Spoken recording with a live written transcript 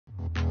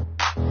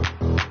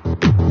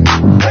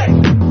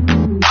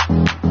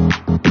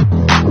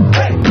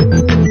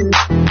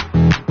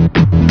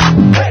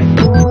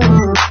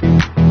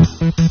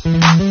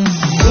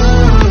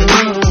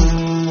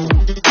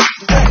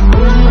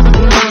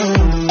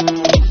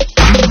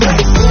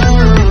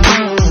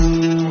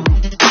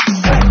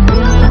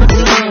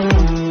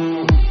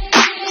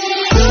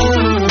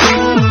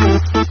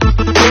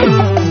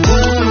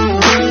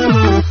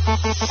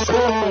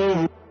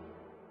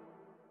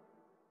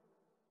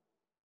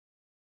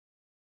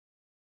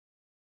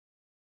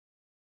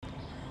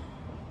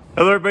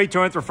Hello everybody,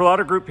 Tony with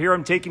Referral Group here.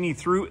 I'm taking you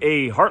through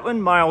a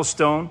Heartland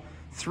Milestone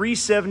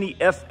 370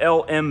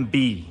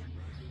 FLMB.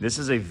 This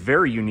is a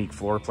very unique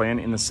floor plan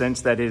in the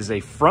sense that it is a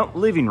front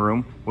living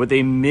room with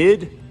a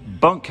mid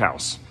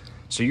bunkhouse.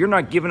 So you're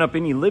not giving up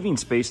any living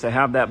space to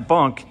have that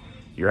bunk.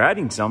 You're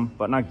adding some,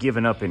 but not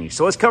giving up any.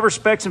 So let's cover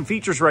specs and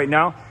features right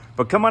now,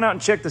 but come on out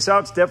and check this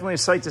out. It's definitely a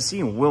sight to see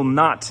and will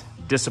not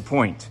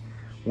disappoint.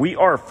 We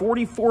are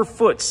 44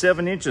 foot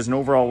 7 inches in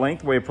overall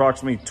length, weigh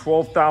approximately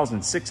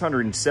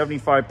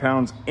 12,675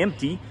 pounds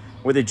empty,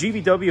 with a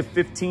GVW of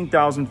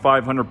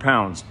 15,500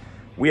 pounds.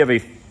 We have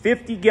a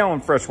 50-gallon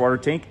freshwater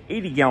tank,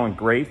 80-gallon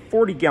gray,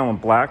 40-gallon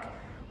black.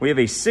 We have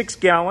a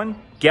 6-gallon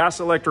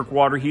gas electric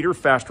water heater,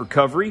 fast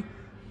recovery,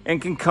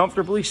 and can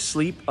comfortably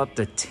sleep up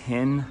to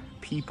 10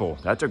 people.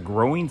 That's a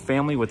growing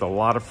family with a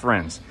lot of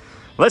friends.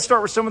 Let's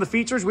start with some of the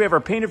features. We have our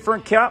painted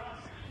front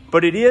cap,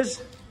 but it is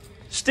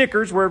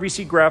stickers wherever you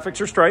see graphics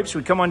or stripes.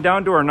 We come on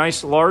down to our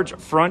nice large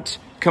front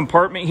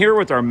compartment here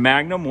with our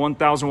Magnum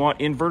 1000 watt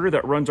inverter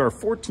that runs our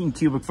 14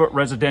 cubic foot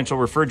residential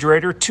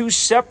refrigerator. 2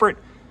 separate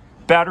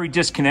battery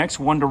disconnects,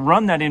 one to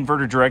run that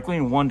inverter directly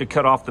and one to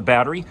cut off the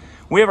battery.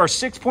 We have our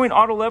 6-point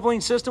auto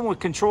leveling system with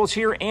controls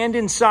here and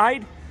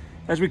inside.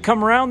 As we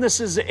come around,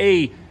 this is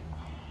a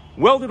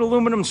welded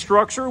aluminum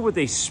structure with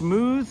a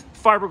smooth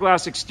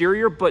fiberglass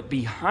exterior, but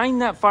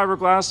behind that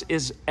fiberglass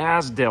is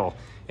Asdel.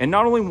 And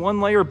not only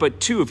one layer, but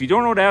 2. If you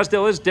don't know what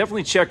Asdel is,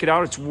 definitely check it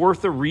out. It's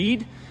worth a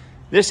read.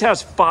 This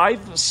has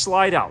 5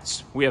 slide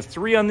outs. We have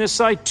 3 on this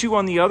side, 2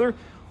 on the other.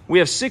 We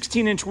have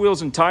 16-inch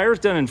wheels and tires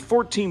done in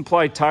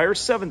 14-ply tires,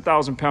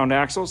 7,000-pound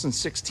axles, and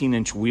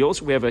 16-inch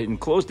wheels. We have an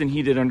enclosed and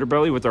heated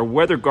underbelly with our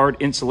WeatherGuard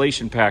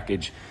insulation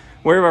package.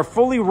 We have our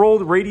fully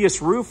rolled radius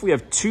roof. We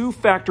have 2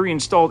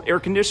 factory-installed air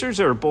conditioners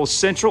that are both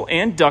central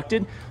and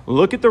ducted.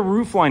 Look at the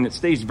roof line. It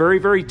stays very,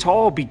 very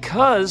tall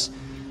because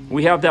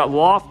we have that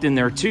loft in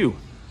there too.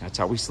 That's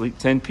how we sleep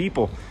 10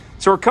 people.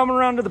 So we're coming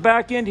around to the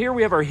back end here.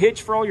 We have our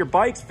hitch for all your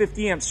bikes,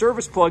 50-amp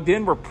service plugged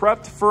in. We're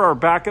prepped for our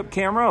backup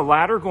camera, a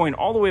ladder going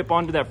all the way up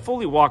onto that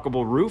fully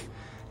walkable roof.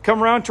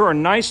 Come around to our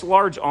nice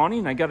large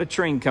awning. I got a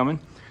train coming.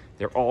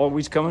 They're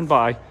always coming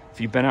by.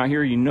 If you've been out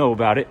here, you know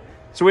about it.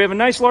 So we have a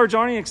nice large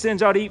awning that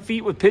extends out 8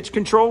 feet with pitch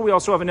control. We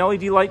also have an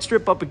LED light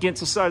strip up against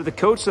the side of the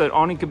coach so that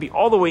awning can be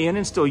all the way in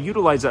and still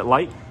utilize that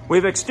light. We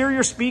have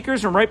exterior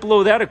speakers, and right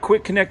below that, a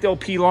quick connect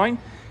LP line.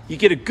 You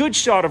get a good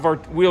shot of our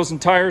wheels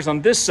and tires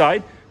on this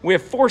side. We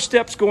have 4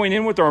 steps going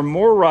in with our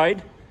More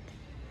Ride.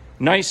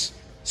 Nice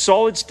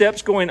solid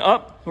steps going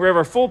up. We have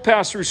our full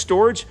pass-through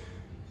storage.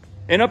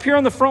 And up here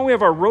on the front, we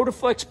have our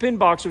Rotaflex pin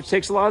box, which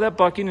takes a lot of that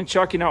bucking and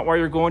chucking out while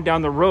you're going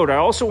down the road. I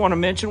also want to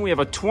mention we have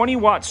a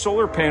 20-watt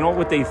solar panel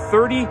with a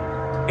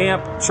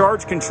 30-amp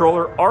charge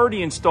controller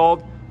already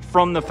installed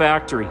from the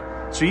factory.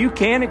 So you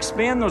can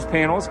expand those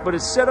panels, but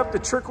it's set up to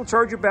trickle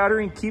charge your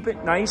battery and keep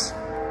it nice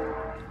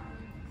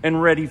and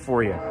ready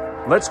for you.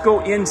 Let's go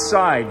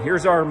inside.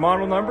 Here's our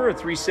model number, a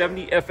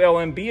 370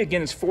 FLMB.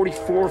 Again, it's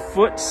 44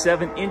 foot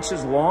 7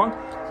 inches long.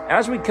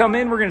 As we come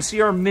in, we're going to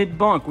see our mid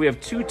bunk. We have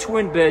 2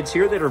 twin beds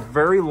here that are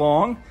very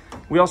long.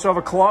 We also have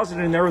a closet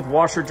in there with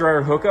washer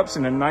dryer hookups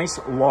and a nice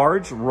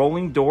large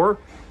rolling door,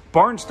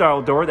 barn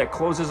style door that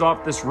closes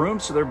off this room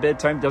so their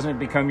bedtime doesn't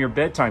become your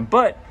bedtime.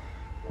 But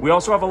we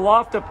also have a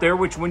loft up there,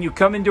 which when you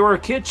come into our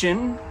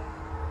kitchen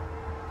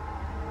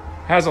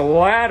has a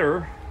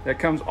ladder that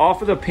comes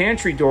off of the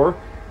pantry door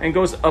and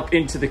goes up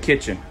into the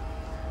kitchen.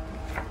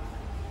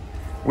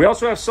 We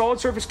also have solid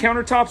surface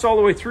countertops all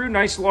the way through.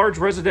 Nice large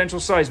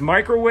residential size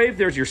microwave.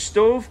 There's your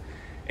stove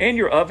and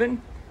your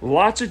oven.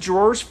 Lots of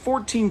drawers,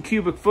 14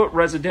 cubic foot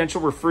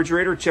residential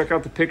refrigerator. Check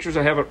out the pictures.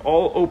 I have it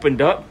all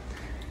opened up.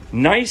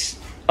 Nice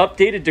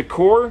updated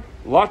decor.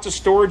 Lots of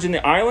storage in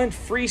the island.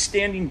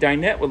 Freestanding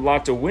dinette with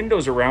lots of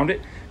windows around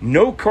it.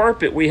 No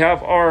carpet. We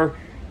have our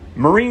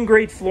marine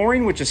grade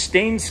flooring, which is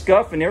stain,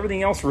 scuff, and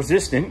everything else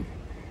resistant.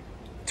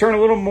 Turn a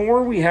little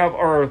more, we have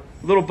our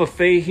little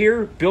buffet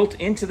here. Built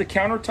into the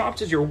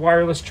countertops is your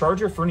wireless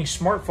charger for any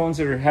smartphones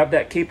that have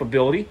that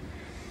capability.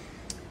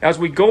 As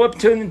we go up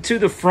to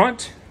the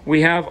front,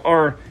 we have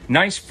our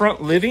nice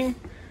front living.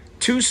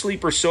 2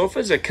 sleeper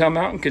sofas that come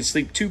out and can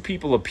sleep 2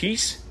 people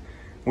apiece.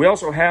 We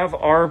also have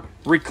our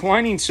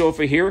reclining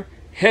sofa here,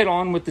 head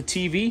on with the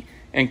TV,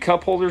 and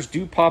cup holders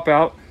do pop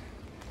out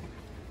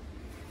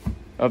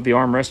of the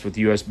armrest with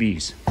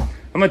USBs.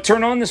 I'm going to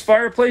turn on this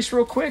fireplace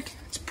real quick.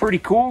 It's pretty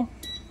cool.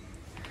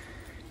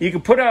 You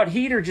can put out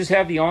heat or just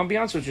have the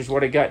ambiance, which is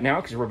what I got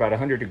now because we're about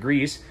 100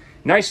 degrees.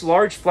 Nice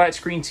large flat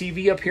screen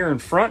TV up here in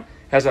front.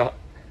 Has a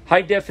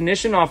high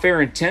definition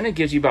off-air antenna.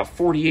 Gives you about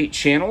 48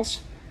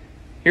 channels.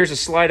 Here's a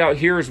slide out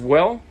here as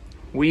well.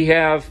 We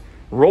have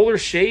roller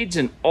shades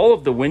in all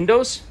of the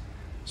windows,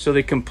 so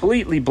they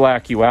completely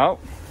black you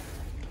out.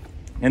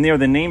 And they are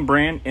the name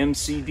brand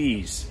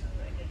MCDs.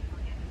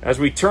 As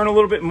we turn a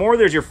little bit more,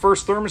 there's your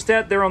first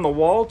thermostat there on the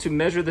wall to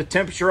measure the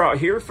temperature out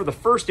here for the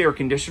first air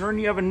conditioner. And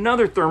you have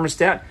another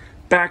thermostat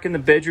back in the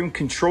bedroom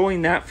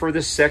controlling that for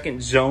the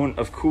second zone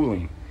of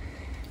cooling.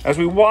 As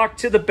we walk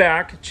to the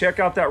back, check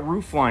out that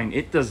roof line.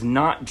 It does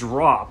not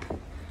drop.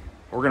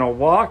 We're going to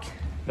walk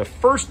The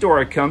first door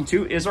I come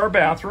to is our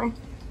bathroom,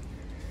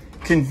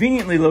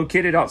 conveniently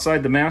located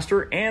outside the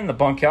master and the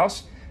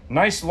bunkhouse.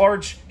 Nice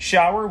large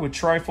shower with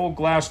trifold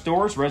glass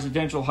doors,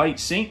 residential height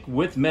sink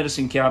with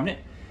medicine cabinet,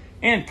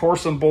 and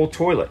porcelain bowl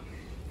toilet.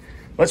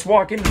 Let's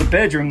walk into the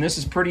bedroom. This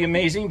is pretty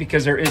amazing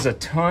because there is a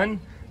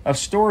ton of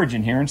storage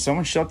in here, and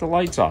someone shut the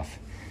lights off.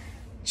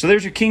 So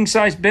there's your king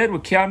size bed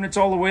with cabinets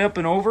all the way up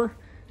and over.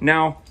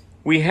 Now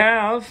we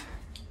have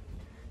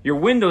your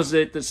windows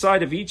at the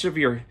side of each of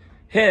your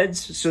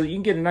heads so that you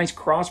can get a nice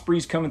cross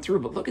breeze coming through.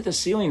 But look at the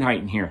ceiling height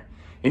in here.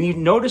 And you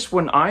notice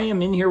when I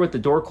am in here with the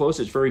door closed,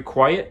 it's very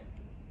quiet.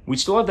 We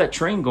still have that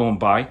train going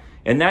by,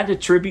 and that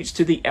attributes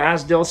to the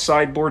Asdel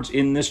sideboards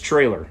in this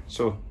trailer.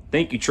 So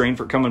thank you, train,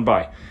 for coming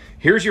by.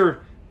 Here's your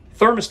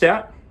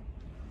thermostat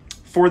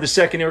for the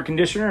second air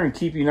conditioner and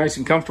keep you nice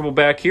and comfortable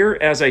back here.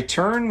 As I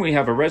turn, we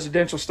have a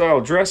residential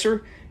style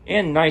dresser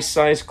and nice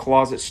size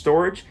closet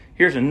storage.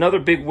 Here's another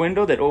big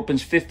window that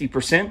opens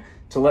 50%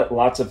 to let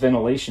lots of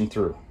ventilation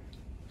through.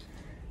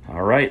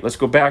 All right, let's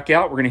go back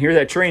out. We're gonna hear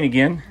that train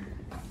again.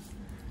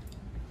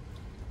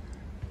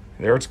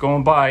 There it's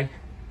going by.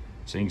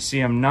 So you can see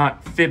I'm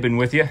not fibbing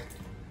with you.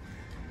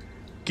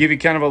 Give you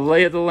kind of a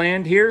lay of the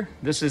land here.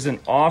 This is an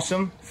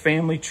awesome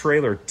family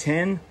trailer.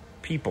 10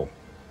 people.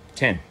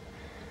 10.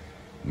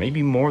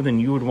 Maybe more than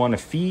you would want to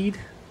feed,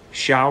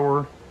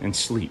 shower, and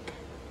sleep.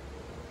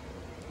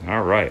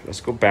 All right,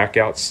 let's go back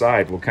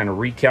outside. We'll kind of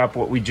recap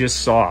what we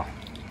just saw.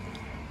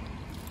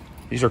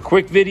 These are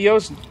quick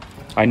videos.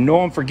 I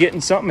know I'm forgetting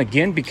something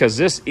again because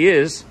this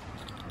is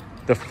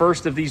the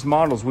first of these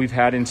models we've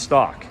had in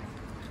stock.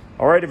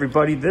 All right,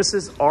 everybody, this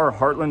is our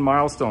Heartland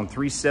Milestone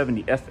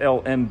 370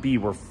 FLMB.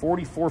 We're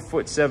 44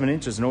 foot 7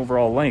 inches in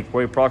overall length,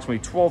 weigh approximately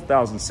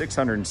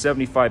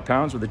 12,675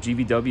 pounds with a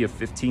GVW of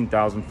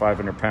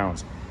 15,500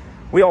 pounds.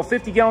 We haul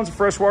 50 gallons of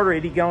fresh water,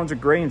 80 gallons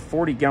of gray, and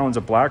 40 gallons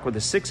of black with a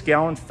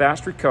 6-gallon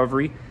fast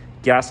recovery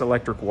gas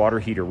electric water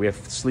heater. We have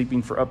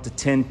sleeping for up to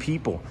 10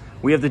 people.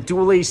 We have the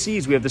dual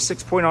ACs. We have the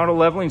 6-point auto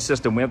leveling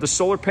system. We have the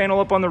solar panel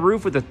up on the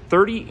roof with a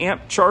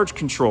 30-amp charge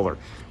controller.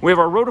 We have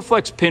our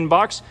Rotoflex pin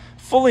box,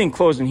 fully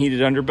enclosed and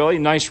heated underbelly,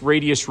 nice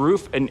radius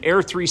roof, an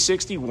Air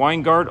 360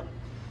 Winegard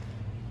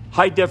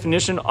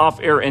high-definition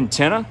off-air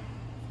antenna,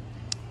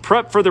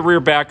 prep for the rear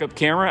backup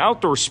camera,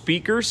 outdoor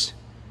speakers,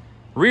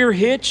 rear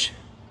hitch,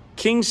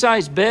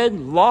 king-size bed,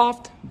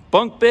 loft,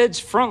 bunk beds,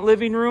 front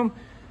living room.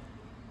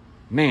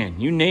 Man,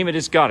 you name it,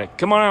 it's got it.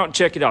 Come on out and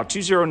check it out.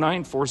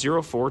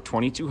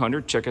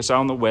 209-404-2200. Check us out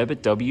on the web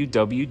at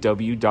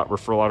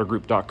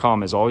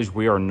www.referralautogroup.com. As always,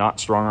 we are not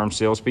strong-arm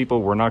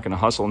salespeople. We're not going to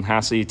hustle and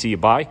hassle you till you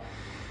buy.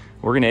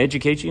 We're going to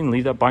educate you and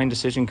leave that buying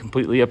decision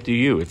completely up to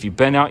you. If you've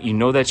been out, you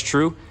know that's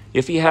true.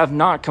 If you have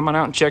not, come on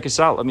out and check us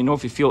out. Let me know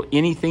if you feel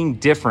anything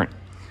different.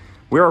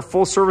 We're our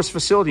full-service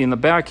facility. In the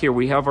back here,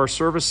 we have our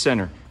service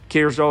center.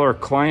 Caters to all our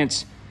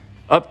clients'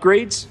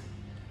 upgrades,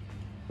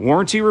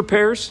 warranty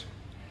repairs,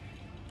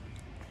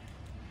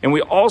 and we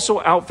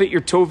also outfit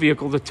your tow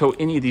vehicle to tow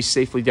any of these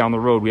safely down the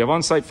road. We have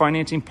on-site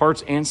financing,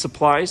 parts, and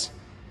supplies.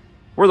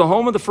 We're the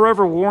home of the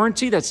Forever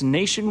Warranty. That's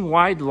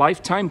nationwide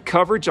lifetime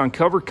coverage on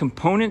covered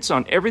components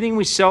on everything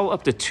we sell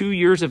up to 2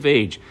 years of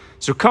age.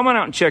 So come on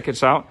out and check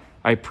us out.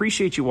 I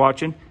appreciate you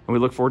watching, and we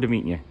look forward to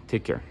meeting you.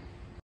 Take care.